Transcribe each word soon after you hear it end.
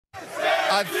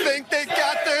I think they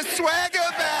got their swagger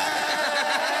back.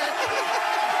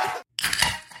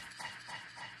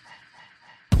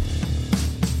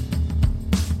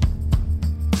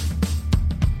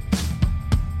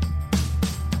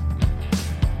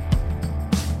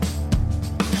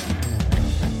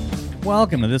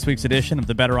 Welcome to this week's edition of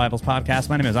the Better Rivals podcast.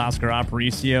 My name is Oscar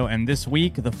Aparicio, and this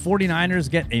week, the 49ers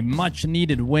get a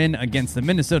much-needed win against the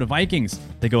Minnesota Vikings.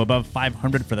 They go above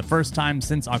 500 for the first time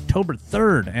since October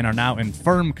 3rd and are now in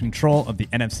firm control of the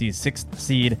NFC's 6th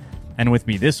seed. And with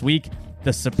me this week,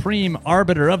 the supreme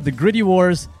arbiter of the Gritty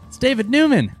Wars, it's David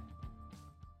Newman.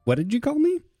 What did you call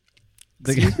me?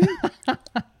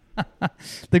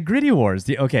 The Gritty Wars.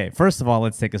 Okay, first of all,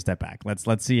 let's take a step back.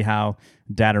 Let's see how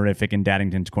Dadderific and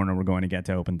Daddington's Corner we're going to get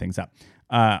to open things up.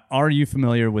 Are you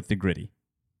familiar with the Gritty?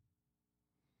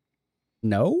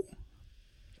 No?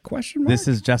 Question mark? This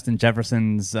is Justin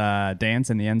Jefferson's dance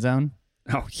in the end zone.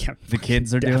 Oh, yeah. The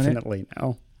kids are doing it? Definitely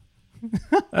no.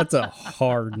 That's a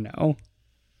hard no.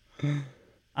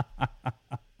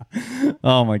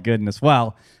 Oh, my goodness.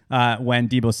 Well, when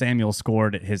Deebo Samuel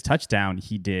scored his touchdown,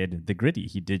 he did the Gritty.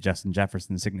 He did Justin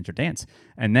Jefferson's signature dance.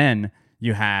 And then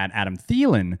you had Adam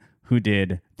Thielen, who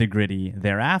did the Gritty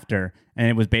thereafter. And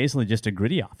it was basically just a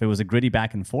Gritty off. It was a Gritty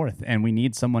back and forth. And we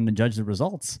need someone to judge the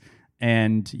results.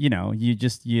 And, you know,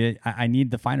 I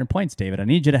need the finer points, David. I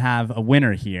need you to have a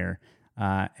winner here.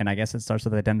 And I guess it starts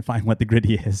with identifying what the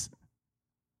Gritty is.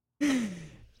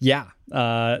 Yeah,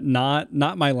 not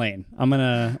my lane. I'm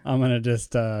gonna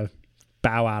just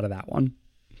bow out of that one.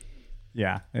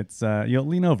 Yeah, it's you'll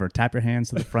lean over, tap your hands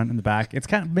to the front and the back. It's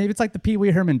kind of maybe it's like the Pee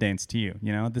Wee Herman dance to you.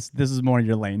 You know, this is more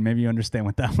your lane. Maybe you understand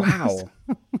what that was.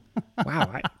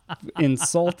 Wow, I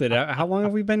insulted. How long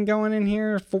have we been going in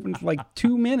here? For like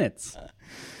 2 minutes.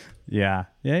 Yeah.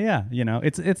 You know,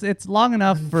 it's long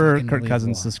enough for Kirk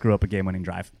Cousins to screw up a game-winning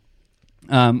drive.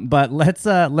 But let's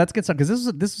get started,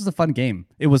 because this was a fun game.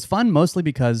 It was fun mostly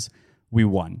because we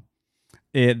won.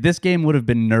 This game would have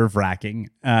been nerve-wracking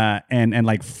and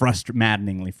like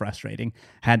maddeningly frustrating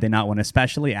had they not won,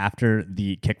 especially after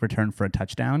the kick return for a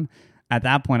touchdown. At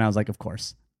that point, I was like, of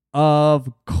course. I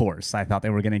thought they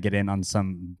were going to get in on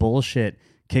some bullshit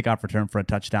kickoff return for a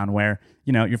touchdown where,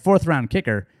 you know, your fourth-round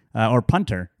kicker or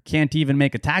punter can't even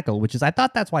make a tackle, which is, I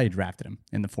thought that's why you drafted him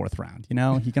in the fourth round. You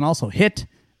know, he can also hit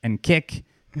and kick,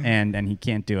 and he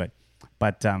can't do it.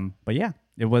 But yeah,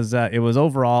 it was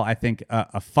overall, I think,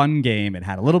 a fun game. It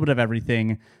had a little bit of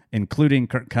everything, including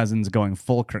Kirk Cousins going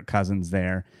full Kirk Cousins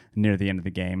there near the end of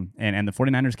the game, and the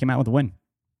 49ers came out with a win.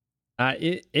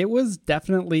 It was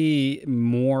definitely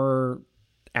more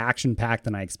action-packed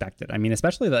than I expected. I mean,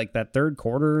 especially like that third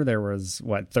quarter, there was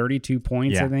 32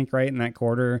 points, I think, right in that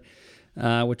quarter,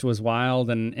 which was wild,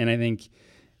 and I think.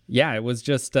 Yeah, it was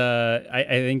just, I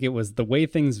think it was the way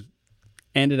things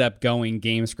ended up going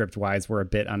game script wise were a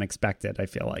bit unexpected, I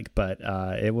feel like, but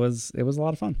it was a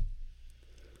lot of fun.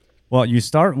 Well, you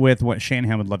start with what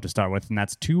Shanahan would love to start with, and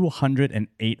that's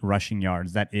 208 rushing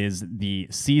yards. That is the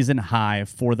season high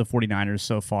for the 49ers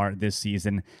so far this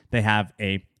season. They have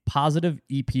a positive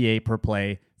EPA per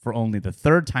play for only the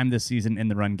third time this season in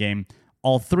the run game.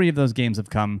 All three of those games have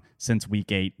come since week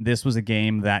 8. This was a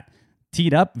game that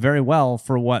teed up very well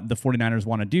for what the 49ers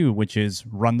want to do, which is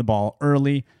run the ball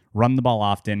early, run the ball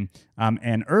often,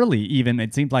 and early even.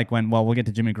 It seemed like we'll get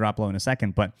to Jimmy Garoppolo in a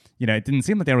second, but you know, it didn't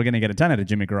seem like they were going to get a ton out of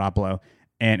Jimmy Garoppolo,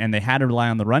 and they had to rely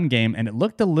on the run game, and it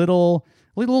looked a little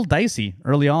dicey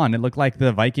early on. It looked like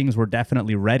the Vikings were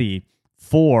definitely ready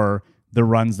for the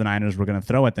runs the Niners were going to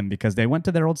throw at them, because they went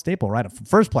to their old staple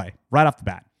first play, right off the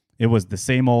bat. It was the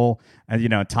same old,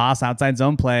 toss outside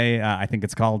zone play. I think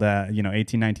it's called,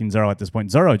 18-19 Zorro at this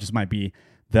point. Zorro just might be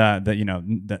the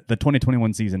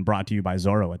 2021 season brought to you by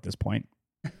Zorro at this point.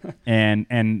 and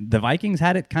the Vikings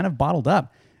had it kind of bottled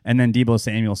up, and then Deebo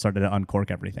Samuel started to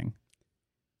uncork everything.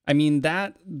 I mean,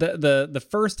 that the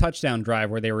first touchdown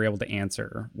drive where they were able to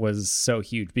answer was so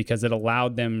huge, because it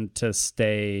allowed them to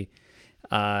stay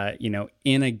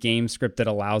in a game script that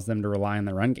allows them to rely on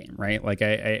the run game, right? Like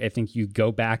I think you go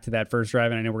back to that first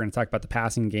drive, and I know we're going to talk about the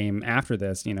passing game after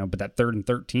this, but that 3rd and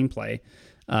 13 play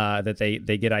that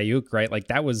they get Ayuk, right? Like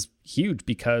that was huge,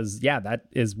 because that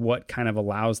is what kind of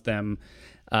allows them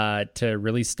to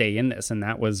really stay in this. And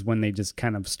that was when they just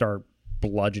kind of start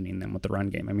bludgeoning them with the run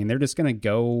game. I mean, they're just going to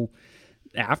go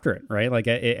after it, right? Like,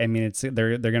 I mean,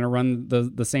 they're going to run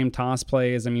the same toss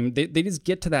plays. I mean, they just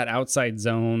get to that outside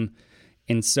zone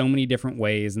in so many different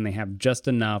ways, and they have just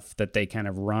enough that they kind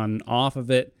of run off of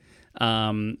it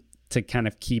to kind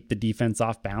of keep the defense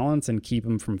off balance and keep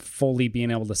them from fully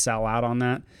being able to sell out on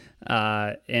that.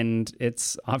 And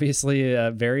it's obviously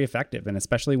very effective, and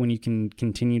especially when you can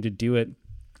continue to do it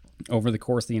over the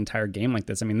course of the entire game like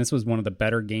this. I mean, this was one of the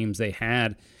better games they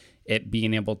had at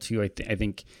being able to, I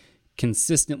think,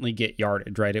 consistently get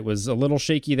yardage, right? It was a little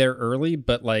shaky there early,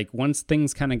 but like once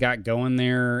things kind of got going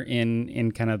there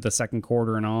in kind of the second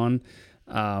quarter and on,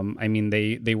 I mean,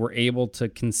 they were able to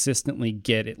consistently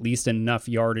get at least enough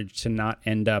yardage to not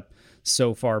end up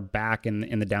so far back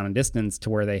in the down and distance to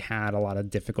where they had a lot of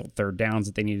difficult third downs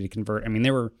that they needed to convert. I mean,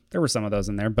 there were some of those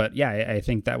in there, but yeah, I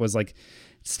think that was like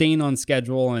staying on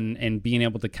schedule and being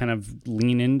able to kind of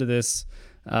lean into this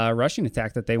rushing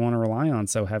attack that they want to rely on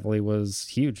so heavily was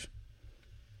huge.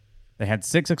 They had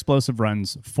 6 explosive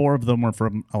runs. 4 of them were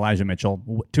from Elijah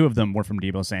Mitchell. 2 of them were from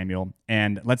Deebo Samuel.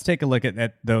 And let's take a look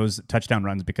at those touchdown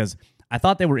runs, because I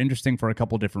thought they were interesting for a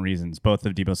couple different reasons, both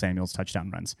of Deebo Samuel's touchdown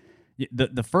runs.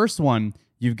 The first one,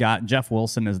 you've got Jeff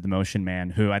Wilson as the motion man,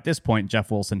 who at this point,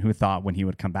 Jeff Wilson, who thought when he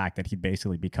would come back that he'd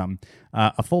basically become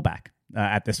a fullback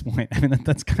at this point. I mean,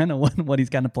 that's kind of what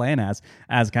he's kind of playing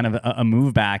as kind of a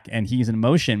move back, and he's in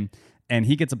motion, and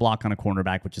he gets a block on a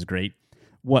cornerback, which is great.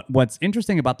 What's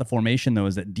interesting about the formation, though,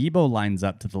 is that Deebo lines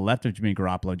up to the left of Jimmy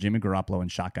Garoppolo in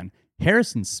shotgun.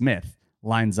 Harrison Smith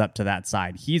lines up to that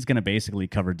side. He's going to basically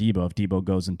cover Deebo if Deebo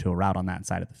goes into a route on that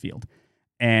side of the field.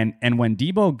 And when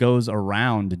Deebo goes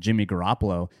around Jimmy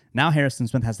Garoppolo, now Harrison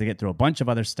Smith has to get through a bunch of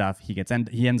other stuff. He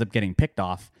ends up getting picked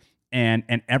off, and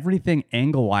everything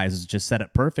angle-wise is just set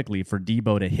up perfectly for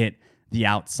Deebo to hit the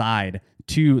outside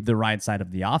to the right side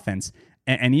of the offense.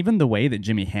 And even the way that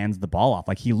Jimmy hands the ball off,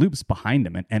 like he loops behind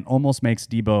him and almost makes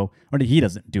Deebo, or he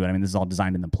doesn't do it. I mean, this is all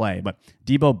designed in the play, but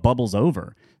Deebo bubbles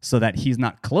over so that he's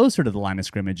not closer to the line of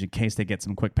scrimmage in case they get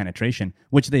some quick penetration,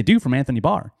 which they do from Anthony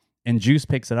Barr. And Juice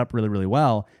picks it up really, really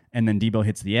well, and then Deebo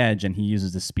hits the edge, and he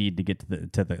uses the speed to get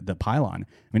to the pylon.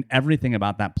 I mean, everything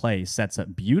about that play sets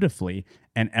up beautifully,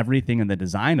 and everything in the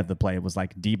design of the play was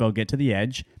like, Deebo, get to the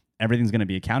edge, everything's going to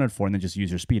be accounted for, and then just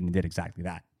use your speed, and he did exactly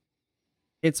that.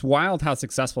 It's wild how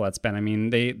successful that's been. I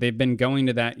mean, they've been going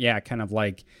to that, kind of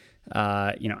like,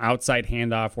 outside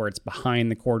handoff where it's behind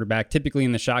the quarterback. Typically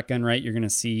in the shotgun, right, you're going to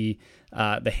see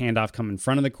the handoff come in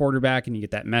front of the quarterback, and you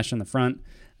get that mesh in the front.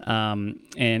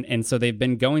 And so they've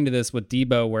been going to this with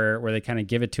Deebo where they kind of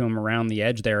give it to him around the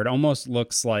edge there. It almost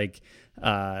looks like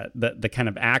the kind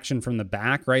of action from the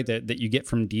back, right, that you get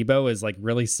from Deebo is like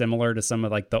really similar to some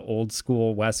of like the old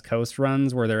school West Coast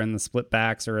runs where they're in the split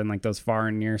backs or in like those far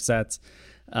and near sets.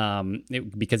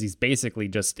 Because he's basically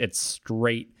just, it's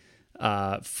straight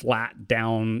flat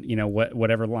down,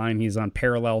 whatever line he's on,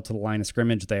 parallel to the line of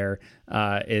scrimmage there,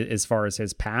 as far as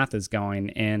his path is going.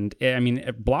 And I mean,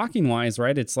 blocking wise,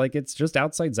 right, it's like it's just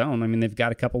outside zone. I mean, they've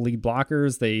got a couple lead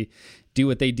blockers. They do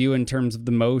what they do in terms of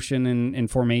the motion and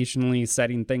formationally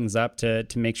setting things up to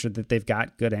make sure that they've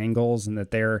got good angles and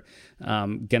that they're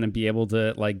going to be able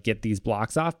to like get these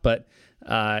blocks off. But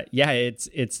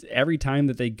it's every time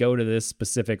that they go to this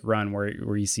specific run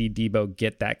where you see Deebo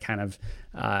get that kind of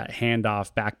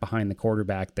handoff back behind the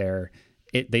quarterback there,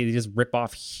 they just rip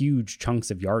off huge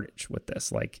chunks of yardage with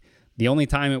this. Like the only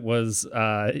time it was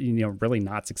really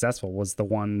not successful was the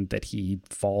one that he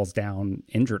falls down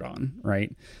injured on,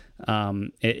 right?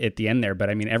 At the end there.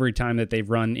 But I mean, every time that they've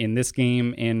run in this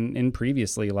game and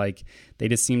previously, like they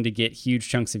just seem to get huge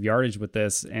chunks of yardage with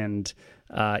this. And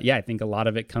I think a lot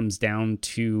of it comes down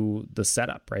to the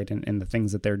setup, right? And the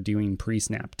things that they're doing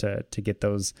pre-snap to get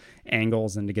those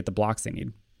angles and to get the blocks they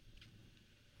need.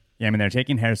 Yeah, I mean, they're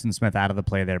taking Harrison Smith out of the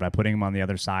play there by putting him on the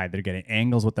other side. They're getting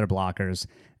angles with their blockers.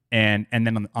 And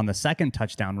then on the second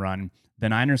touchdown run, the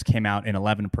Niners came out in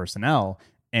 11 personnel,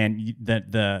 and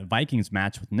the Vikings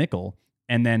match with nickel,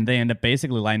 and then they end up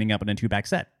basically lining up in a 2-back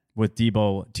set with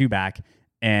Deebo 2-back,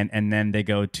 and then they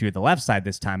go to the left side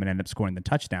this time and end up scoring the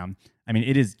touchdown. I mean,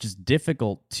 it is just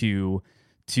difficult to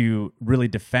really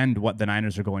defend what the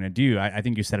Niners are going to do. I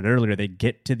think you said it earlier, they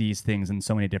get to these things in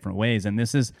so many different ways, and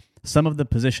this is some of the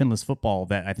positionless football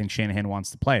that I think Shanahan wants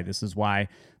to play. This is why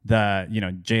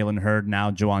Jalen Hurd,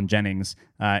 now Juwan Jennings,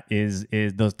 is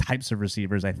those types of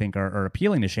receivers I think are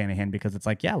appealing to Shanahan, because it's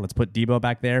like, yeah, let's put Deebo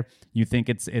back there. You think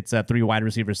it's a 3 wide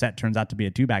receiver set, turns out to be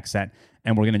a 2-back set,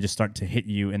 and we're going to just start to hit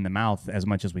you in the mouth as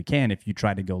much as we can if you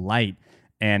try to go light.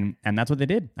 And that's what they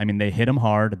did. I mean, they hit him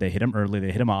hard, they hit him early,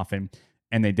 they hit him often,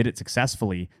 and they did it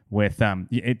successfully with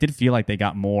it did feel like they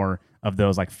got more of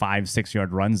those like 5-6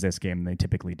 yard runs this game than they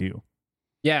typically do.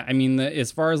 Yeah, I mean,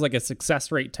 as far as like a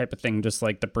success rate type of thing, just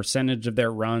like the percentage of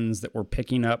their runs that were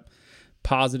picking up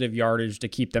positive yardage to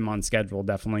keep them on schedule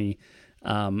definitely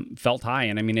felt high.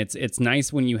 And I mean, it's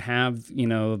nice when you have,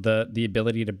 the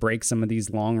ability to break some of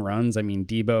these long runs. I mean,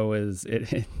 Deebo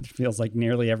it feels like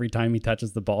nearly every time he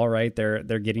touches the ball, right, they're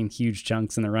getting huge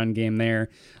chunks in the run game there.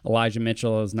 Elijah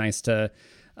Mitchell is nice to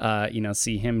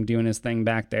see him doing his thing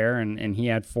back there, and he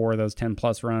had 4 of those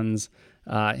 10+ runs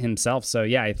himself. So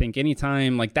yeah, I think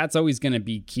anytime, like, that's always going to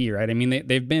be key, right? I mean,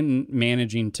 they've been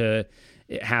managing to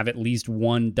have at least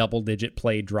one double-digit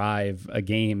play drive a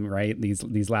game, right?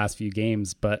 These last few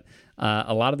games, but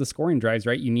a lot of the scoring drives,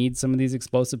 right? You need some of these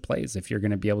explosive plays if you're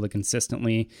going to be able to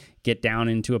consistently get down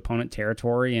into opponent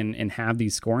territory and have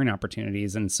these scoring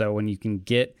opportunities. And so when you can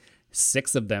get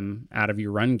 6 of them out of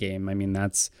your run game, I mean,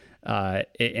 that's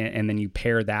and then you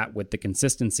pair that with the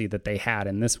consistency that they had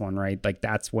in this one, right? Like,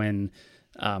 that's when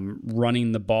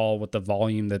running the ball with the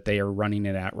volume that they are running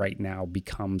it at right now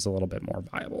becomes a little bit more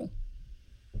viable.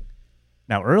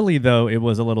 Now, early, though, it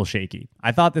was a little shaky.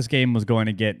 I thought this game was going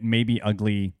to get maybe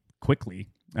ugly quickly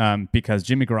because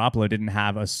Jimmy Garoppolo didn't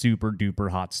have a super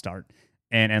duper hot start.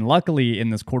 And luckily in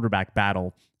this quarterback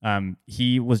battle,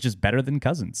 he was just better than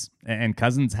Cousins. And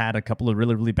Cousins had a couple of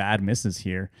really, really bad misses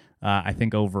here. I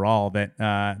think overall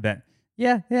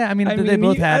yeah. I mean, they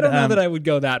both had. I don't know that I would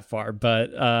go that far,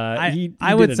 but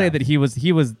I would say that he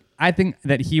was. I think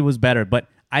that he was better, but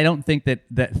I don't think that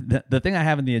the thing I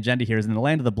have in the agenda here is, in the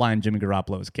land of the blind, Jimmy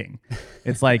Garoppolo is king.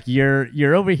 It's like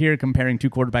you're over here comparing 2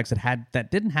 quarterbacks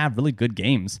that didn't have really good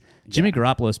games. Jimmy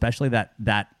Garoppolo, especially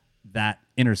that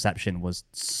interception was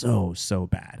so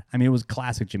bad. I mean, it was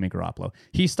classic Jimmy Garoppolo.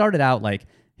 He started out like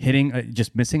hitting,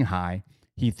 just missing high.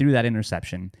 He threw that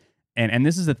interception. And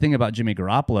this is the thing about Jimmy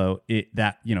Garoppolo,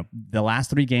 that the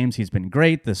last 3 games he's been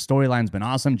great. The storyline's been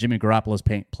awesome. Jimmy Garoppolo's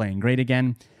playing great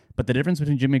again. But the difference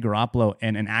between Jimmy Garoppolo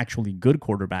and an actually good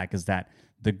quarterback is that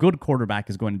the good quarterback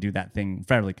is going to do that thing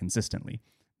fairly consistently.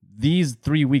 These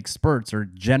 3-week spurts are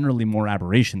generally more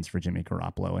aberrations for Jimmy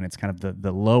Garoppolo, and it's kind of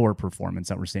the lower performance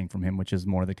that we're seeing from him, which is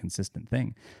more the consistent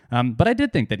thing. But I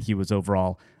did think that he was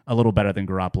overall a little better than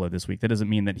Garoppolo this week. That doesn't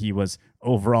mean that he was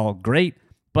overall great,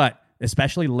 but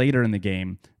especially later in the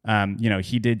game,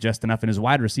 he did just enough, and his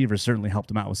wide receivers certainly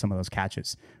helped him out with some of those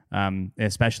catches,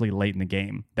 especially late in the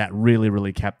game. That really,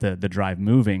 really kept the drive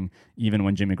moving, even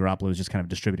when Jimmy Garoppolo was just kind of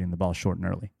distributing the ball short and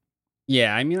early.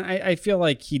 Yeah, I mean, I feel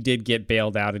like he did get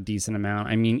bailed out a decent amount.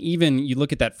 I mean, even you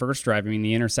look at that first drive, I mean,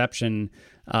 the interception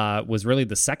was really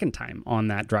the second time on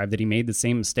that drive that he made the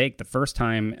same mistake. The first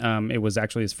time, it was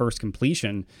actually his first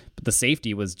completion, but the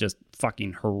safety was just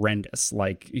fucking horrendous.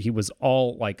 Like, he was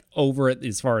all like over it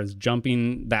as far as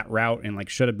jumping that route and like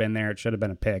should have been there. It should have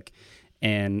been a pick.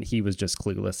 And he was just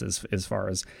clueless as far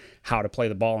as how to play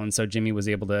the ball. And so Jimmy was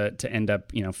able to end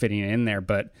up, fitting it in there.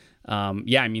 But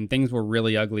I mean, things were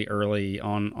really ugly early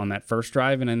on that first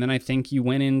drive. And then I think you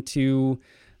went into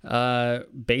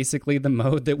basically the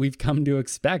mode that we've come to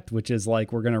expect, which is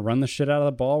like, we're going to run the shit out of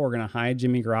the ball. We're going to hide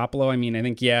Jimmy Garoppolo. I mean, I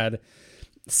think he had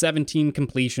 17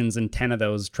 completions and 10 of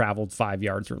those traveled 5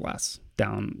 yards or less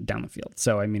down the field.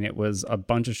 So, I mean, it was a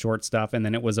bunch of short stuff. And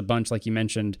then it was a bunch, like you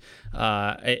mentioned,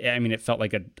 I mean, it felt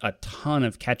like a ton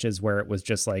of catches where it was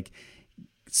just like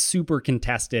super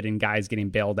contested and guys getting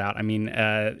bailed out. I mean,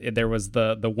 there was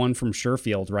the one from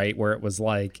Sherfield, right, where it was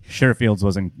like Sherfield's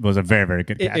was a very, very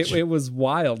good catch. It was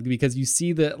wild because you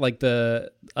see that like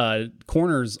the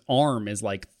corner's arm is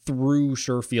like through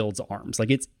Sherfield's arms, like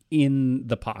it's in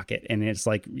the pocket, and it's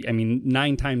like, I mean,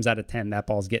 9 times out of 10 that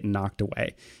ball's getting knocked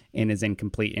away and is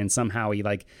incomplete, and somehow he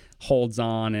like holds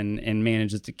on and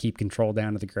manages to keep control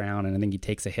down to the ground, and I think he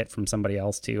takes a hit from somebody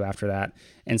else too after that.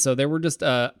 And so there were just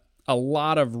a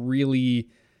lot of really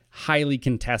highly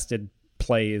contested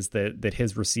plays that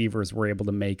his receivers were able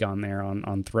to make on there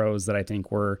on throws that I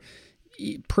think were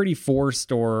pretty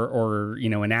forced or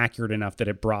inaccurate enough that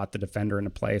it brought the defender into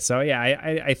play. So yeah,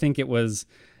 I think it was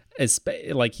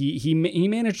like he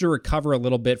managed to recover a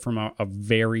little bit from a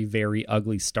very, very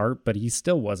ugly start, but he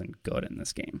still wasn't good in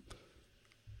this game.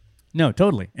 No,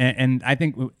 totally. And I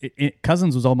think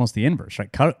Cousins was almost the inverse,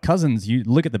 right? Cousins, you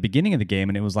look at the beginning of the game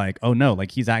and it was like, oh no,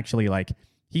 like he's actually like,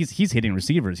 he's hitting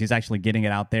receivers. He's actually getting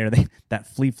it out there. That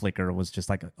flea flicker was just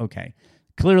like, okay,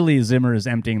 clearly Zimmer is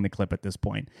emptying the clip at this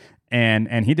point.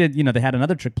 And he did, they had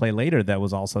another trick play later that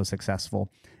was also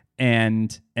successful.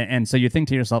 And so you think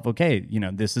to yourself, okay,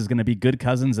 this is going to be good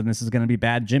Cousins and this is going to be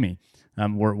bad Jimmy.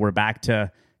 We're back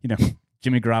to,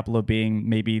 Jimmy Garoppolo being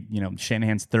maybe,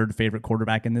 Shanahan's third favorite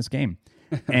quarterback in this game.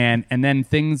 And then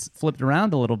things flipped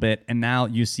around a little bit, and now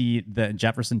you see the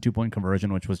Jefferson 2-point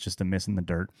conversion, which was just a miss in the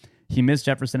dirt. He missed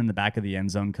Jefferson in the back of the end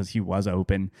zone because he was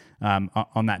open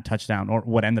on that touchdown, or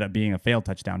what ended up being a failed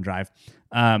touchdown drive.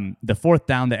 The 4th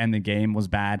down to end the game was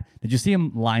bad. Did you see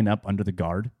him line up under the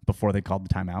guard before they called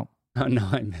the timeout? Oh, no,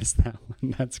 I missed that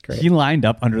one. That's great. He lined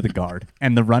up under the guard,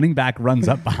 and the running back runs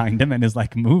up behind him and is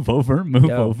like, move over. Bro,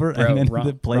 and then wrong,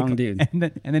 the play, wrong dude. And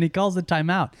then he calls the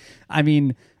timeout. I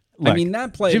mean, look,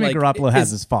 that play, Jimmy like, Garoppolo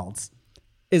has his faults.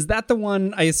 Is that the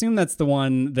one? I assume that's the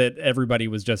one that everybody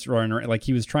was just running around. Like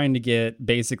he was trying to get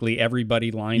basically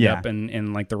everybody lined up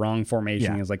in like the wrong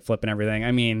formation. Yeah. He was like flipping everything.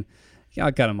 I mean, yeah,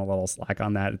 I got him a little slack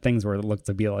on that. Things were looked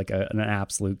to be like an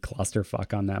absolute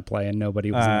clusterfuck on that play, and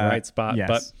nobody was in the right spot.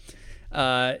 Yes.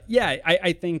 But yeah,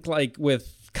 I think like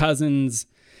with Cousins,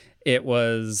 it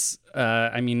was.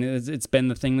 I mean, it's been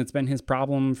the thing that's been his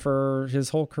problem for his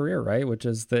whole career, right? Which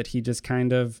is that he just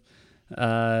kind of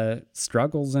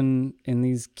struggles in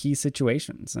these key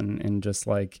situations and just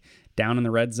like down in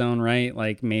the red zone, right?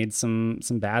 Like made some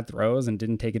bad throws and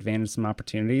didn't take advantage of some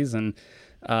opportunities. And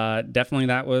definitely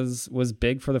that was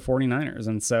big for the 49ers.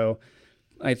 And so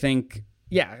I think,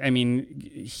 yeah, I mean,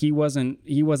 he wasn't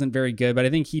very good, but I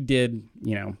think he did,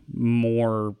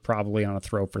 more probably on a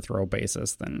throw for throw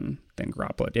basis than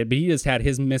Garoppolo did. But he just had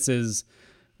his misses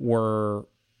were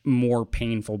more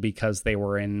painful because they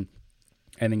were in,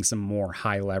 I think, some more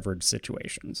high leverage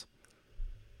situations.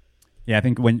 Yeah, I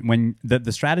think when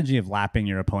the strategy of lapping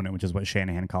your opponent, which is what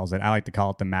Shanahan calls it, I like to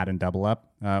call it the Madden double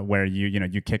up, where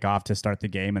you kick off to start the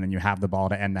game and then you have the ball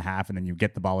to end the half and then you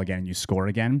get the ball again and you score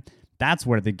again. That's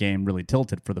where the game really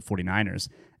tilted for the 49ers.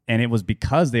 And it was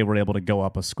because they were able to go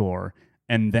up a score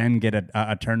and then get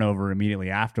a turnover immediately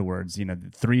afterwards.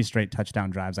 3 straight touchdown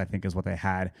drives, I think, is what they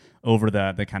had over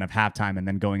the kind of halftime and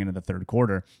then going into the third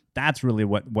quarter. That's really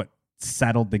what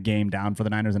settled the game down for the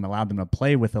Niners and allowed them to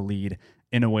play with a lead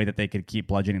in a way that they could keep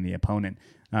bludgeoning the opponent.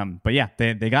 But yeah,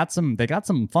 they got some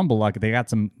fumble luck. They got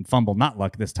some fumble not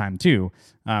luck this time too,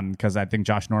 because I think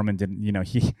Josh Norman didn't.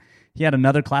 He had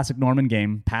another classic Norman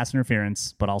game, pass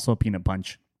interference, but also a peanut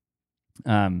punch.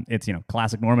 It's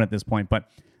classic Norman at this point. But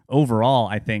overall,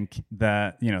 I think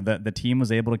the team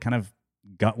was able to kind of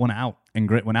gut one out and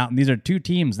grit one out. And these are two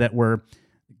teams that were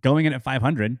going in at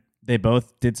 500. They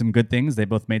both did some good things. They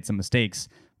both made some mistakes.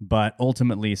 But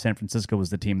ultimately, San Francisco was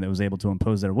the team that was able to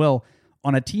impose their will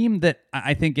on a team that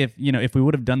I think if we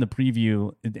would have done the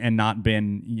preview and not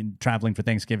been traveling for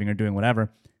Thanksgiving or doing whatever,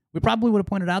 we probably would have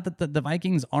pointed out that the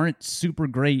Vikings aren't super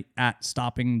great at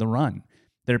stopping the run.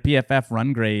 Their PFF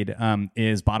run grade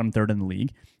is bottom third in the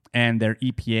league, and their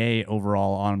EPA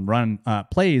overall on run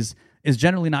plays is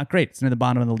generally not great. It's near the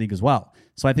bottom of the league as well.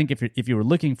 So I think if you were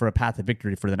looking for a path to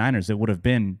victory for the Niners, it would have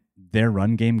been their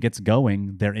run game gets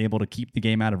going. They're able to keep the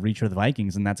game out of reach of the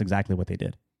Vikings, and that's exactly what they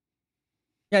did.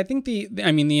 Yeah, I think the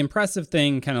impressive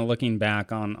thing kind of looking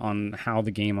back on how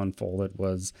the game unfolded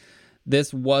was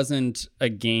this wasn't a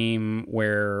game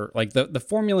where like the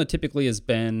formula typically has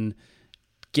been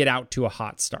get out to a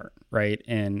hot start, right?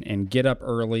 And get up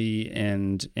early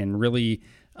and really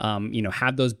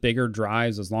have those bigger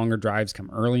drives, those longer drives come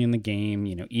early in the game,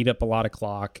 eat up a lot of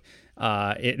clock.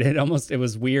 It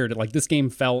was weird. Like this game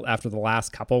felt after the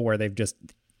last couple where they've just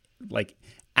like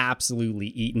absolutely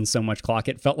eaten so much clock.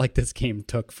 It felt like this game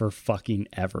took for fucking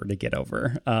ever to get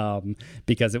over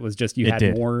because it was just, you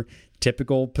had more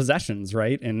typical possessions,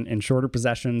 right? And shorter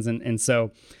possessions. And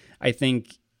so I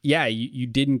think, yeah, you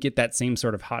didn't get that same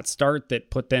sort of hot start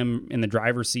that put them in the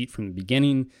driver's seat from the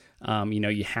beginning.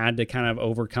 You had to kind of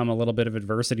overcome a little bit of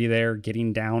adversity there,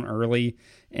 getting down early.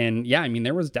 And yeah, I mean,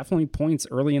 there was definitely points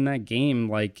early in that game,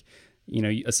 like,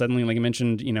 suddenly, like I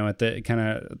mentioned, at the kind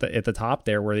of at the top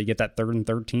there where they get that 3rd and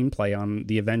 13 play on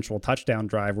the eventual touchdown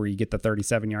drive where you get the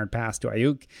 37-yard pass to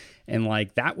Ayuk. And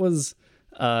like that was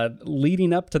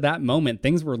leading up to that moment,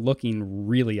 things were looking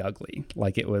really ugly.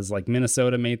 Like it was like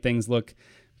Minnesota made things look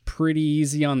pretty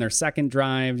easy on their second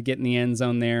drive to get in the end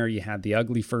zone there. You had the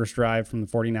ugly first drive from the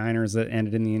 49ers that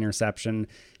ended in the interception.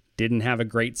 Didn't have a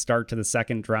great start to the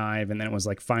second drive. And then it was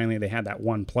like finally they had that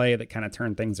one play that kind of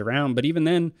turned things around. But even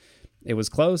then, it was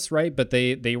close, right? But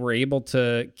they were able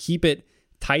to keep it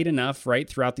tight enough, right,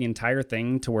 throughout the entire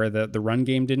thing to where the run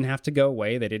game didn't have to go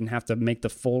away. They didn't have to make the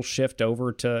full shift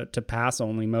over to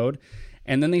pass-only mode.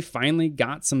 And then they finally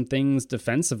got some things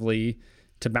defensively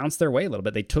to bounce their way a little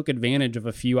bit. They took advantage of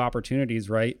a few opportunities,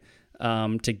 right,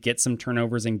 to get some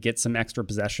turnovers and get some extra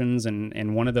possessions.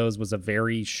 And one of those was a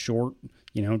very short,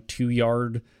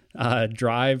 2-yard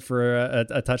drive for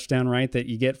a touchdown, right, that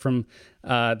you get from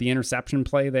the interception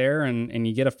play there, and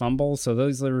you get a fumble. So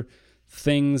those are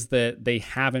things that they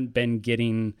haven't been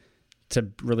getting to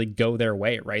really go their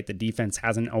way, right? The defense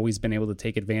hasn't always been able to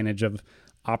take advantage of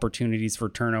opportunities for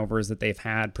turnovers that they've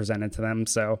had presented to them.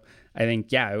 So I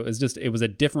think, yeah, it was a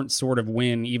different sort of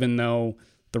win, even though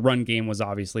the run game was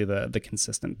obviously the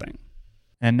consistent thing.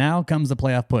 And now comes the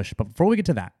playoff push. But before we get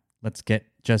to that, let's get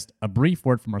just a brief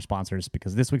word from our sponsors,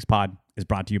 because this week's pod is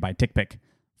brought to you by TickPick.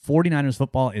 49ers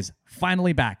football is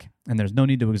finally back, and there's no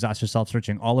need to exhaust yourself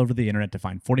searching all over the internet to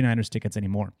find 49ers tickets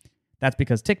anymore. That's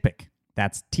because TickPick,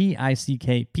 that's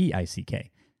TickPick,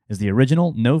 is the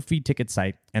original no-fee ticket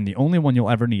site, and the only one you'll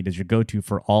ever need is your go-to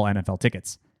for all NFL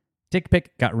tickets. TickPick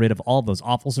got rid of all of those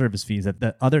awful service fees that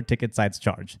the other ticket sites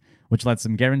charge, which lets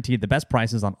them guarantee the best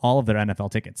prices on all of their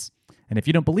NFL tickets. And if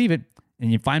you don't believe it,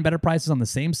 and you find better prices on the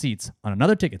same seats on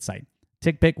another ticket site,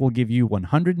 TickPick will give you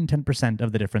 110%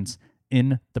 of the difference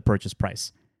in the purchase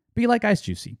price. Be like Ice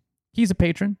Juicy. He's a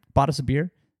patron, bought us a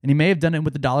beer, and he may have done it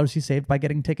with the dollars he saved by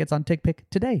getting tickets on TickPick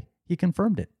today. He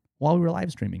confirmed it while we were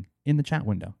live streaming in the chat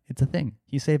window. It's a thing.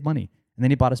 He saved money, and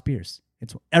then he bought us beers.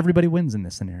 Everybody wins in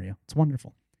this scenario. It's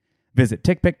wonderful. Visit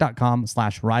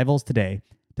tickpick.com/rivals today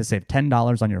to save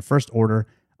 $10 on your first order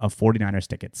of 49ers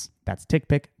tickets. That's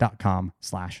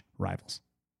tickpick.com/rivals.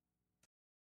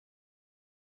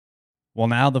 Well,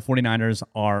 now the 49ers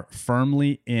are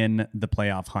firmly in the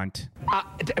playoff hunt.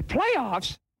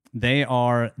 Playoffs? They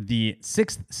are the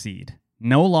 6th seed,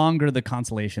 no longer the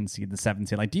consolation seed, the 7th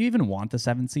seed. Like, do you even want the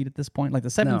 7th seed at this point? Like, the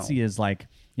 7th seed is like,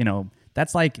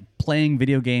 that's like playing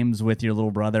video games with your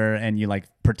little brother and you like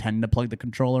pretend to plug the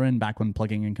controller in back when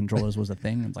plugging in controllers was a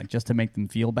thing. It's like just to make them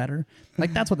feel better.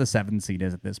 Like, that's what the 7th seed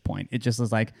is at this point. It just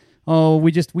is like, oh,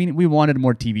 we wanted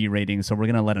more TV ratings, so we're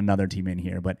going to let another team in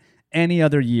here. But any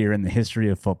other year in the history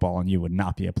of football, and you would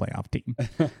not be a playoff team.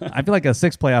 I feel like the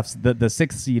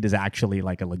 6th seed is actually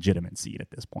like a legitimate seed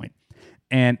at this point.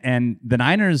 And the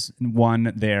Niners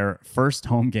won their first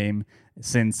home game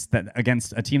since that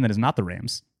against a team that is not the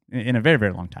Rams in a very,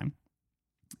 very long time.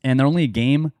 And they're only a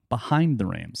game behind the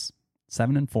Rams,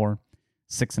 7-4,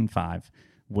 6-5,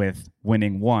 with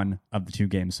winning one of the 2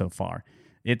 games so far.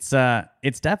 It's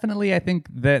definitely, I think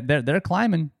that they're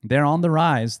climbing. They're on the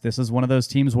rise. This is one of those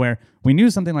teams where we knew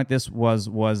something like this was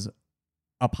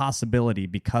a possibility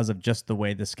because of just the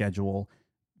way the schedule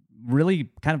really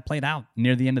kind of played out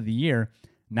near the end of the year.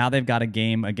 Now they've got a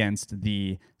game against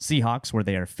the Seahawks where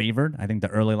they are favored. I think the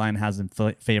early line has them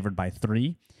favored by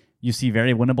 3. You see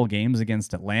very winnable games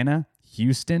against Atlanta,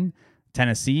 Houston.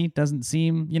 Tennessee doesn't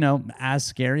seem, as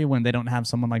scary when they don't have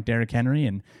someone like Derrick Henry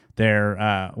and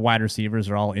their wide receivers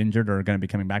are all injured or are going to be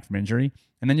coming back from injury.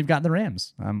 And then you've got the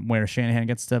Rams, where Shanahan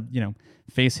gets to,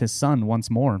 face his son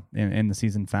once more in the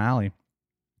season finale.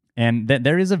 And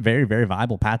there is a very, very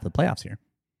viable path to the playoffs here.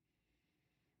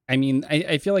 I mean,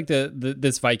 I feel like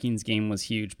this Vikings game was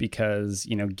huge because,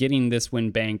 getting this win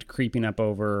banked, creeping up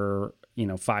over,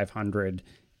 500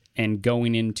 and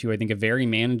going into, I think, a very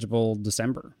manageable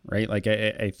December, right? Like,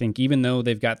 I think even though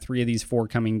they've got 3 of these 4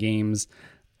 coming games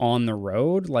on the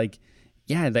road, like,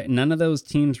 yeah, none of those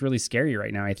teams really scare you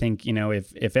right now. I think,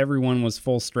 if everyone was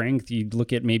full strength, you'd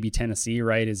look at maybe Tennessee,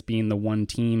 right, as being the one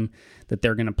team that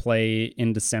they're going to play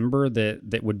in December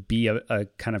that would be a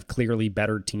kind of clearly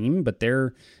better team. But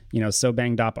they're, so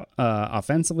banged up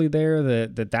offensively there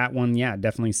that one, yeah,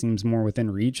 definitely seems more within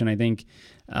reach. And I think,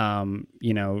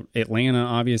 Atlanta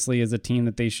obviously is a team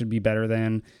that they should be better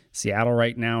than. Seattle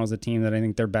right now is a team that I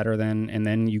think they're better than. And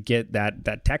then you get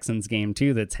that Texans game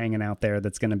too that's hanging out there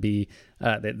that's going to be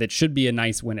that should be a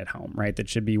nice win at home, right? That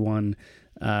should be one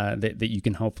that you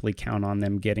can hopefully count on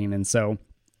them getting. And so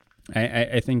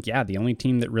I think, yeah, the only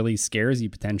team that really scares you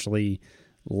potentially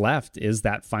left is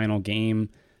that final game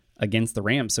against the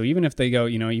Rams. So even if they go,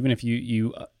 even if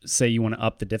you say you want to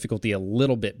up the difficulty a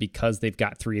little bit because they've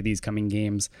got 3 of these coming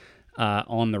games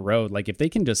on the road, like if they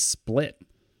can just split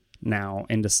now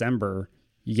in December,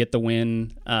 you get the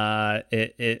win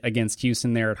against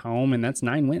Houston there at home, and that's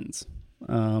 9 wins.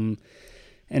 And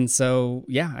so,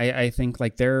 yeah, I think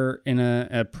like they're in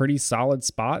a pretty solid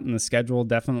spot, and the schedule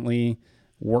definitely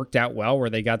worked out well where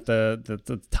they got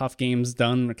the tough games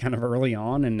done kind of early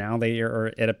on, and now they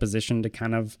are at a position to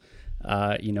kind of,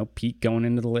 peak going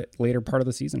into the later part of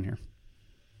the season here.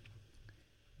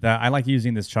 I like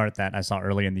using this chart that I saw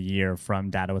early in the year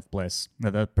from Data with Bliss,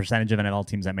 the percentage of NFL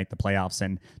teams that make the playoffs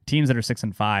and teams that are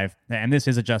 6-5. And this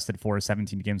is adjusted for a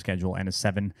 17-game schedule and a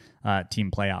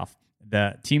 7-team playoff.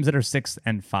 The teams that are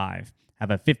 6-5 have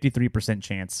a 53%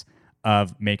 chance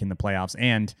of making the playoffs.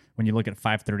 And when you look at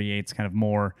 538's kind of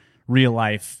more real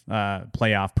life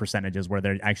playoff percentages where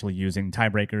they're actually using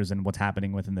tiebreakers and what's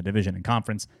happening within the division and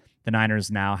conference, the Niners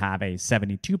now have a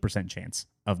 72% chance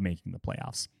of making the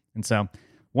playoffs. And so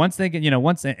once they get,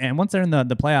 once they're in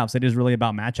the playoffs, it is really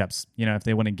about matchups. If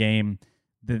they win a game,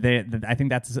 I think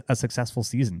that's a successful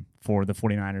season for the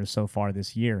 49ers so far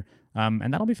this year.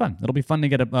 And that'll be fun. It'll be fun to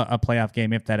get a playoff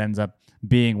game if that ends up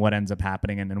being what ends up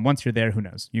happening. And then once you're there, who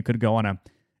knows? You could go on a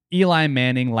Eli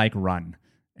Manning-like run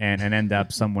and end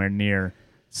up somewhere near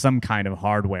some kind of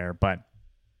hardware. But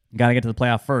you got to get to the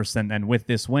playoff first. And with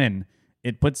this win,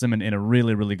 it puts them in a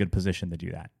really, really good position to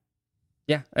do that.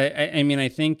 Yeah, I mean, I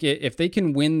think if they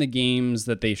can win the games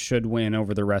that they should win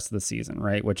over the rest of the season,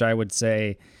 right, which I would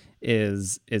say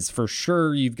is for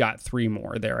sure you've got 3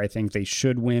 more there. I think they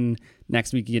should win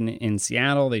next week in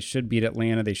Seattle. They should beat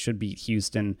Atlanta. They should beat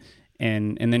Houston.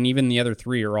 And then even the other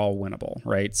 3 are all winnable,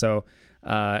 right? So,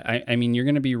 I mean, you're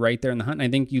going to be right there in the hunt. And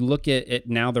I think you look at it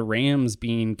now, the Rams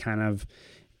being kind of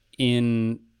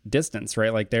in distance,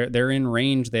 right? Like they're in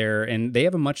range there, and they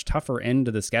have a much tougher end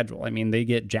to the schedule. I mean, they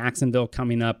get Jacksonville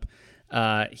coming up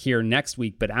here next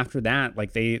week, but after that,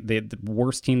 like the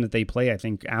worst team that they play, I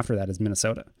think after that is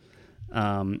Minnesota.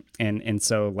 And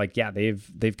so like, yeah,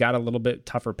 they've got a little bit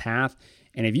tougher path.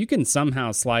 And if you can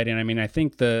somehow slide in, I mean, I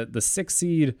think the 6th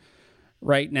seed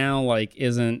right now, like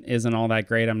isn't all that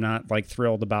great. I'm not like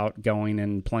thrilled about going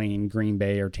and playing Green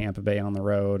Bay or Tampa Bay on the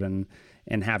road and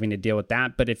having to deal with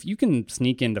that. But if you can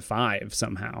sneak into 5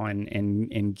 somehow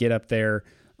and get up there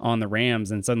on the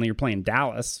Rams, and suddenly you're playing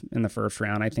Dallas in the first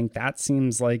round, I think that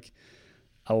seems like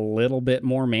a little bit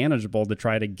more manageable to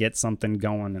try to get something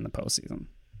going in the postseason.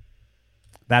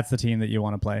 That's the team that you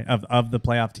want to play. Of the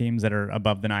playoff teams that are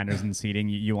above the Niners in seeding,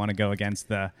 you want to go against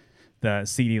the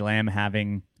CeeDee Lamb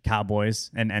having Cowboys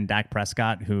and Dak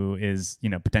Prescott, who is,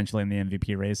 potentially in the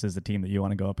MVP race, is the team that you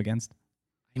want to go up against?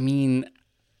 I mean,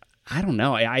 I don't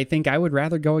know. I think I would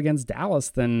rather go against Dallas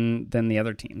than the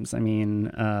other teams. I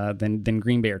mean, than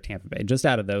Green Bay or Tampa Bay. Just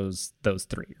out of those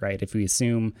 3, right? If we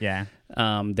assume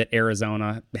that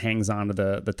Arizona hangs on to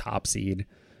the top seed,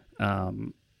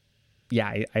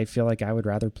 I feel like I would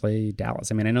rather play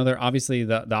Dallas. I mean, I know they're obviously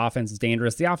the offense is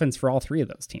dangerous. The offense for all 3 of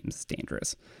those teams is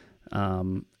dangerous.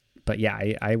 But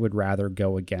yeah, I would rather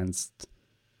go against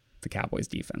the Cowboys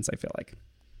defense, I feel like.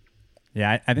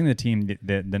 Yeah, I think the team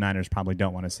the Niners probably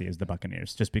don't want to see is the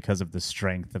Buccaneers, just because of the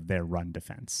strength of their run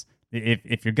defense.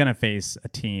 If you're going to face a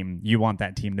team, you want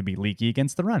that team to be leaky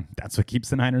against the run. That's what keeps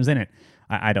the Niners in it.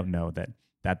 I don't know that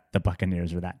the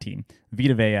Buccaneers are that team.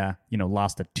 Vita Vea,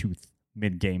 lost a tooth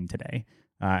mid-game today,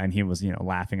 and he was,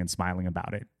 laughing and smiling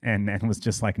about it, and was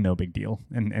just like no big deal,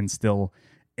 and still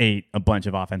ate a bunch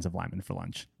of offensive linemen for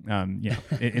lunch.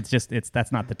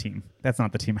 That's not the team. That's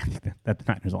not the team I think that the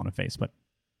Niners want to face, but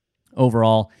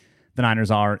overall, the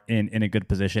Niners are in a good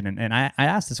position. And I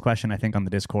asked this question, I think, on the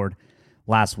Discord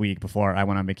last week before I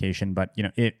went on vacation. But,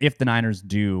 if the Niners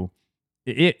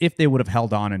if they would have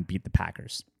held on and beat the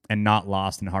Packers and not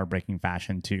lost in heartbreaking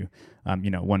fashion to,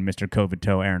 one Mr. COVID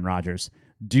toe, Aaron Rodgers,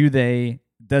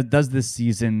 does this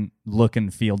season look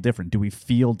and feel different? Do we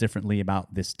feel differently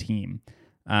about this team?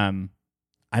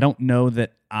 I don't know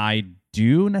that I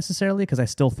do necessarily, because I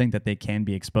still think that they can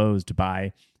be exposed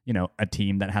by a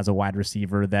team that has a wide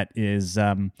receiver that is,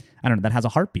 that has a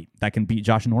heartbeat, that can beat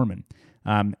Josh Norman.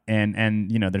 And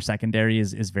their secondary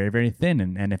is very, very thin.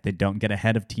 And if they don't get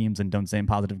ahead of teams and don't stay in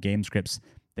positive game scripts,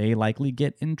 they likely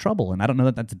get in trouble. And I don't know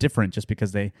that that's different just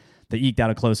because they eked out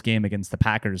a close game against the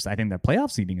Packers. I think their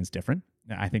playoff seeding is different.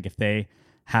 I think if they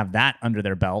have that under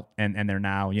their belt and they're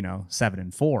now,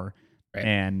 7-4, right,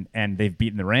 and they've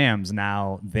beaten the Rams,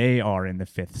 now they are in the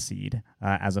 5th seed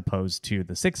as opposed to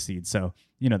the 6th seed. So,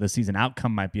 the season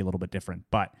outcome might be a little bit different,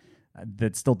 but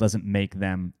that still doesn't make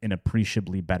them an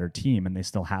appreciably better team, and they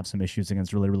still have some issues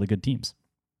against really, really good teams.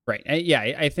 Right. Yeah,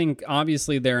 I think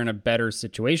obviously they're in a better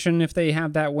situation if they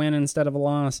have that win instead of a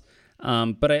loss.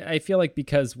 But I feel like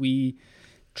because we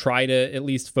try to at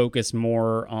least focus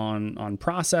more on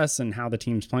process and how the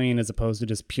team's playing as opposed to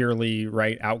just purely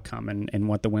right outcome and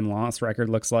what the win-loss record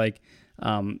looks like.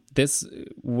 This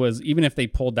was, even if they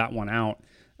pulled that one out,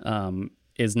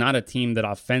 is not a team that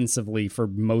offensively for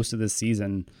most of this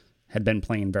season had been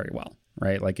playing very well,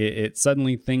 right? Like it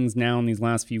suddenly things now in these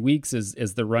last few weeks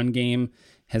as the run game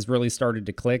has really started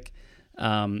to click,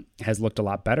 has looked a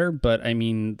lot better. But I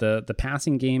mean, the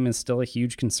passing game is still a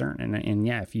huge concern. And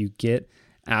yeah, if you get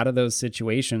out of those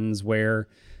situations where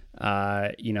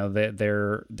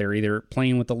they're either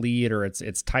playing with the lead or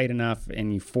it's tight enough,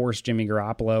 and you force Jimmy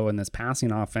Garoppolo and this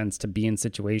passing offense to be in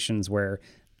situations where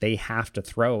they have to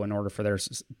throw in order for there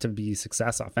to be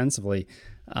success offensively,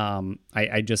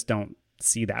 I just don't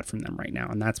see that from them right now.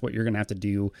 And that's what you're going to have to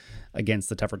do against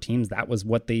the tougher teams. That was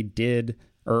what they did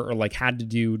or like had to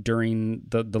do during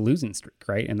the losing streak,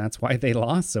 right? And that's why they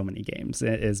lost so many games,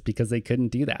 is because they couldn't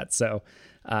do that. So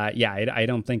I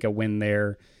don't think a win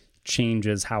there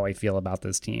changes how I feel about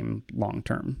this team long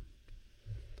term.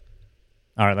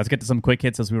 All right, let's get to some quick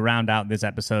hits as we round out this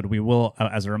episode. We will,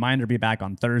 as a reminder, be back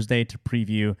on Thursday to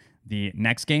preview the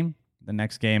next game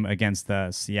against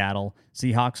the Seattle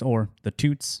Seahawks, or the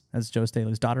Toots, as Joe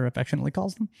Staley's daughter affectionately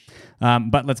calls them.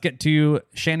 But let's get to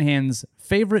Shanahan's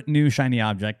favorite new shiny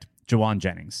object, Jauan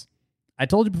Jennings. I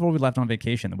told you before we left on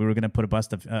vacation that we were going to put a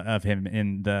bust of him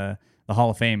in the Hall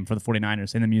of Fame for the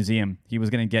 49ers in the museum. He was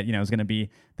going to get, it was going to be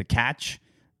the catch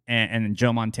and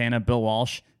Joe Montana, Bill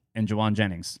Walsh, and Juwan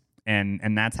Jennings.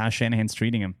 And that's how Shanahan's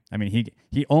treating him. I mean,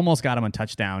 he almost got him a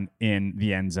touchdown in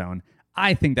the end zone.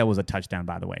 I think that was a touchdown,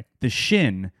 by the way. The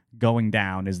shin going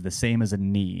down is the same as a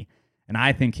knee. And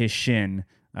I think his shin,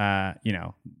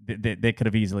 they could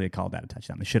have easily called that a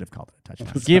touchdown. They should have called it a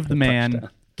touchdown.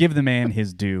 Give the man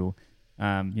his due.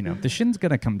 The shin's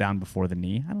going to come down before the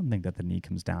knee. I don't think that the knee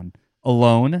comes down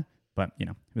alone, but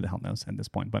who the hell knows at this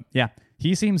point. But yeah,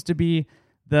 he seems to be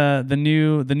the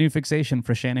new fixation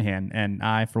for Shanahan, and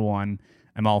I, for one,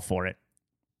 am all for it.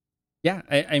 Yeah,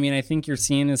 I mean, I think you're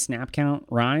seeing his snap count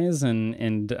rise,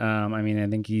 and I mean, I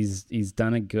think he's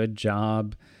done a good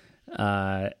job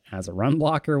as a run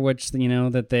blocker, which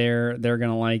that they're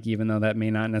gonna like, even though that may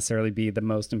not necessarily be the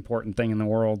most important thing in the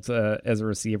world as a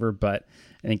receiver. But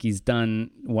I think he's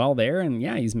done well there, and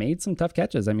yeah, he's made some tough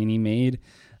catches. I mean, he made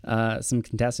some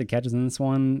contested catches in this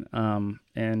one,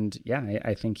 and yeah,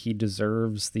 I think he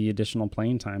deserves the additional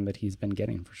playing time that he's been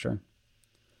getting for sure.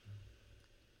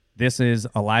 This is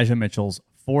Elijah Mitchell's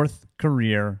 4th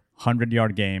career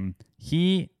 100-yard game.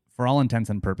 He, for all intents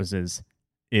and purposes,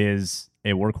 is a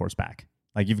workhorse back.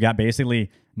 Like, you've got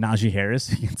basically Najee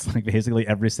Harris. It's like basically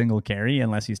every single carry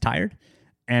unless he's tired.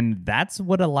 And that's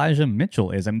what Elijah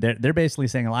Mitchell is. I mean, they're basically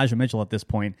saying Elijah Mitchell at this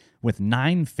point with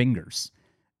 9 fingers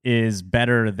is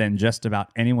better than just about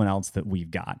anyone else that we've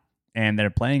got. And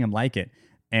they're playing him like it.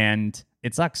 And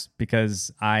it sucks because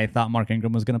I thought Mark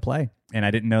Ingram was going to play, and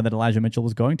I didn't know that Elijah Mitchell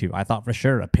was going to. I thought for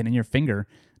sure a pin in your finger,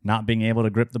 not being able to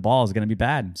grip the ball is going to be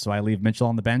bad. So I leave Mitchell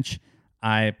on the bench.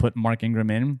 I put Mark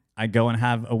Ingram in. I go and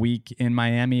have a week in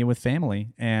Miami with family,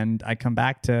 and I come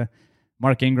back to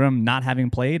Mark Ingram not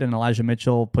having played and Elijah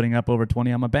Mitchell putting up over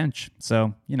 20 on my bench.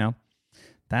 So,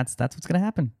 that's what's going to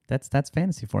happen. That's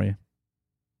fantasy for you.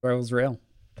 Rails rail.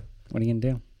 What are you going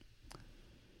to do?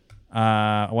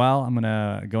 Well, I'm going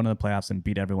to go into the playoffs and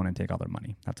beat everyone and take all their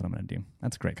money. That's what I'm going to do.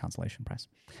 That's a great consolation prize.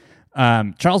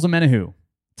 Charles Omenihu,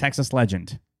 Texas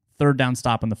legend, 3rd down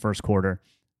stop in the first quarter.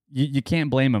 You can't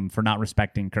blame him for not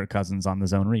respecting Kirk Cousins on the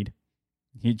zone read.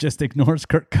 He just ignores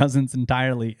Kirk Cousins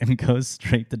entirely and goes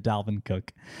straight to Dalvin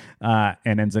Cook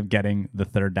and ends up getting the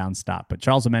 3rd down stop. But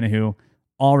Charles Omenihu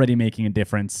already making a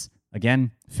difference.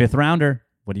 Again, 5th rounder.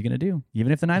 What are you going to do?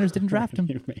 Even if the Niners didn't draft him.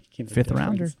 5th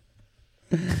rounder.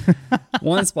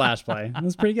 One splash play. It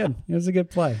was pretty good. It was a good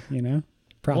play,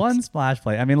 Props. One splash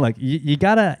play. I mean, look, you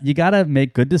gotta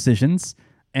make good decisions,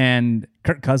 and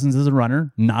Kirk Cousins is a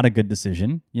runner, not a good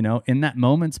decision. In that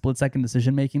moment, split-second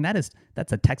decision making, that's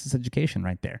a Texas education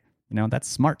right there. That's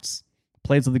smarts.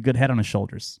 Plays with a good head on his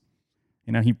shoulders.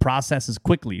 He processes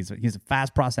quickly. He's a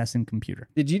fast processing computer.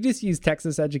 Did you just use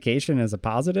Texas education as a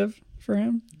positive for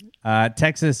him?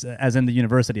 Texas, as in the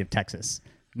University of Texas.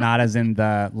 Not as in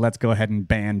the let's go ahead and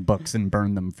ban books and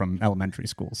burn them from elementary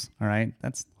schools. All right,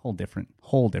 that's a whole different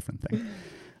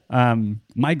thing.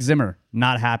 Mike Zimmer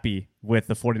not happy with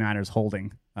the 49ers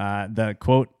holding. The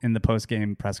quote in the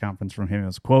post-game press conference from him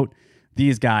was, quote,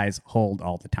 "These guys hold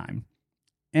all the time."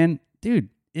 And dude,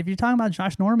 if you're talking about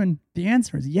Josh Norman, the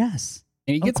answer is yes.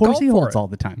 And he gets of course he holds it all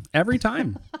the time. Every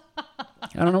time.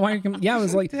 I don't know why you're... Yeah, I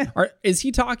was like, is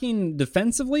he talking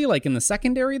defensively? Like in the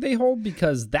secondary they hold?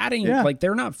 Because that ain't... Like,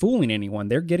 they're not fooling anyone.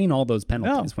 They're getting all those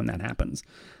penalties when that happens.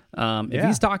 If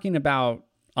he's talking about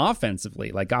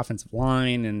offensively, like offensive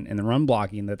line and the run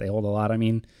blocking that they hold a lot, I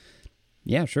mean,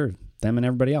 yeah, sure. Them and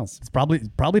everybody else. It's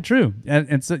probably true.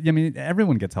 And so, I mean,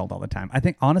 everyone gets held all the time. I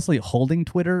think, honestly, holding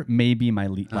Twitter may be my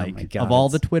God, of all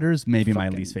the Twitters, maybe my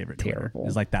least favorite Twitter.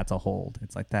 Is like, that's a hold.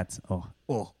 It's like, that's,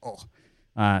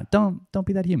 don't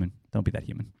be that human. Don't be that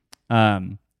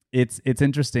human. It's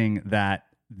interesting that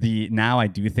now I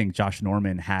do think Josh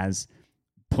Norman has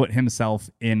put himself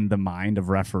in the mind of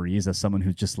referees as someone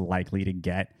who's just likely to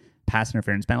get pass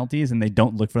interference penalties, and they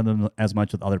don't look for them as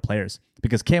much with other players,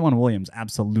 because K'Wan Williams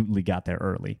absolutely got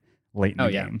there late in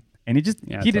the game, and he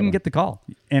didn't get the call.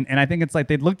 And I think it's like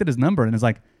they looked at his number and it's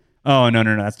like, oh no,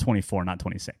 that's 24, not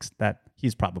 26. That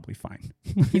he's probably fine.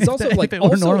 He's also like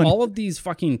all of these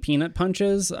fucking peanut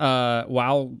punches,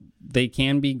 while they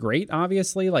can be great,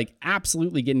 obviously, like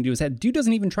absolutely get into his head. Dude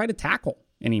doesn't even try to tackle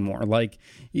anymore. Like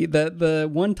the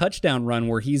one touchdown run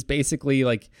where he's basically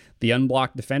like the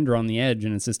unblocked defender on the edge,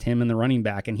 and it's just him and the running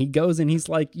back, and he goes and he's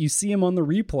like, you see him on the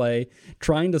replay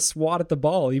trying to swat at the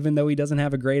ball even though he doesn't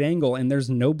have a great angle, and there's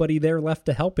nobody there left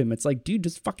to help him. It's like, dude,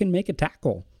 just fucking make a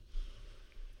tackle.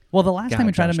 Well, the last time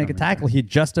he tried to make a tackle, he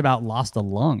just about lost a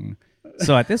lung.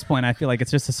 So at this point, I feel like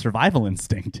it's just a survival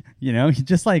instinct. He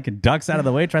just like ducks out of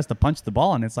the way, tries to punch the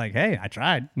ball, and it's like, hey, I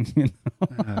tried.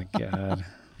 Oh God.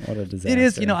 What a disaster. It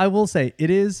is, I will say, it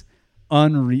is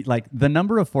like the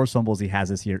number of forced fumbles he has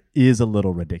this year is a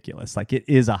little ridiculous. Like it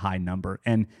is a high number,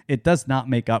 and it does not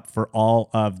make up for all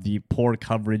of the poor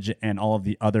coverage and all of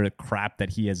the other crap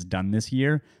that he has done this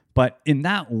year. But in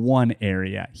that one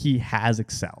area, he has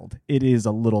excelled. It is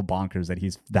a little bonkers that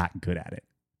he's that good at it.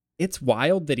 It's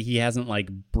wild that he hasn't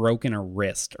like broken a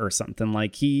wrist or something.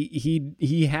 Like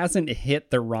he hasn't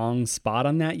hit the wrong spot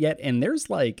on that yet. And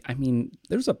there's like, I mean,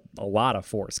 there's a lot of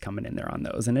force coming in there on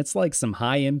those, and it's like some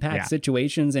high impact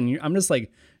situations. And I'm just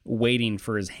like waiting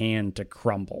for his hand to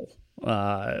crumble,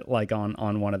 like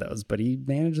on one of those. But he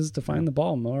manages to find the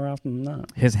ball more often than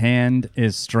not. His hand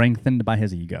is strengthened by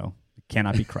his ego. It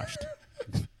cannot be crushed.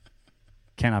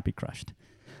 Cannot be crushed.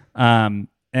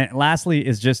 And lastly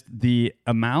is just the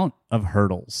amount of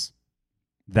hurdles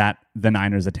that the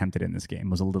Niners attempted in this game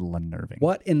was a little unnerving.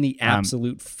 What in the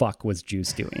absolute fuck was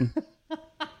Juice doing?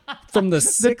 From the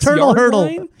 6 turtle yard hurdle.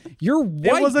 line? You're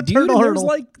white, It was a dude. turtle hurdle.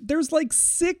 There's like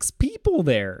 6 people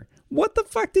there. What the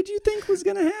fuck did you think was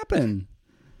going to happen?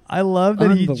 I love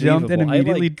that he jumped and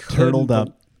Unbelievable. immediately turtled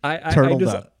up. I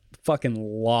just fucking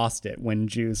lost it when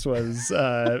Juice was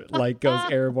like goes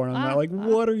airborne. I'm not like,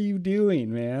 what are you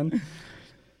doing, man?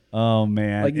 Oh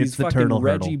man, Like it's he's the fucking turtle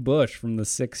Reggie hurdle. Bush from the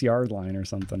 6 yard line or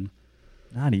something.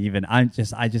 Not even. I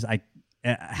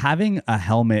having a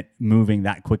helmet moving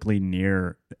that quickly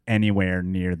anywhere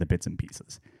near the bits and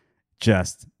pieces,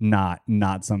 just not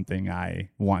something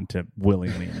I want to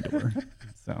willingly endure.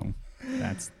 So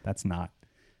that's not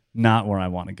where I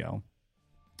want to go.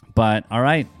 But all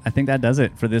right, I think that does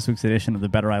it for this week's edition of the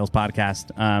Better Rivals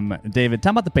podcast. David,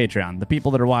 tell me about the Patreon, the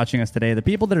people that are watching us today, the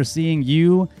people that are seeing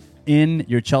you in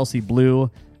your Chelsea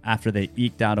blue after they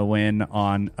eked out a win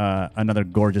on another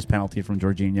gorgeous penalty from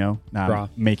Jorginho,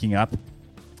 making up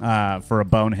for a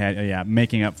bonehead.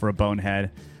 Making up for a bonehead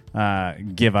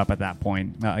give up at that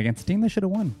point against a team they should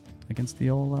have won. Against the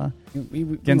old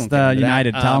against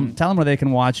United. Tell them where they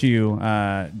can watch you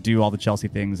do all the Chelsea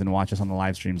things and watch us on the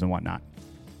live streams and whatnot.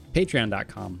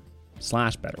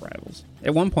 Patreon.com/BetterRivals.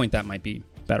 At one point that might be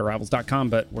BetterRivals.com,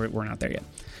 but we're not there yet.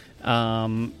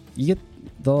 You get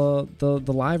the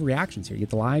live reactions here. You get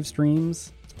the live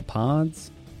streams, the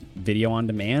pods, video on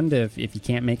demand. If you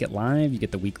can't make it live, you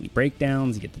get the weekly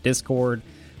breakdowns, you get the Discord,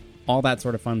 all that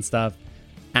sort of fun stuff.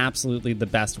 Absolutely the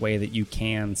best way that you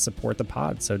can support the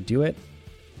pod. So do it.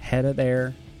 Head it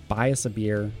there. Buy us a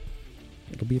beer.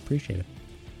 It'll be appreciated.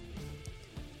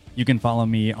 You can follow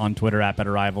me on Twitter at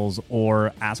Better Rivals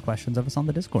or ask questions of us on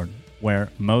the Discord, where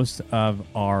most of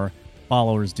our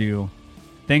followers do.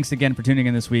 Thanks again for tuning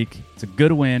in this week. It's a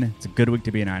good win. It's a good week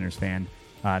to be a Niners fan.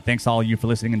 Thanks to all of you for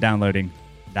listening and downloading.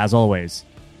 As always,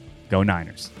 go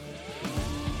Niners.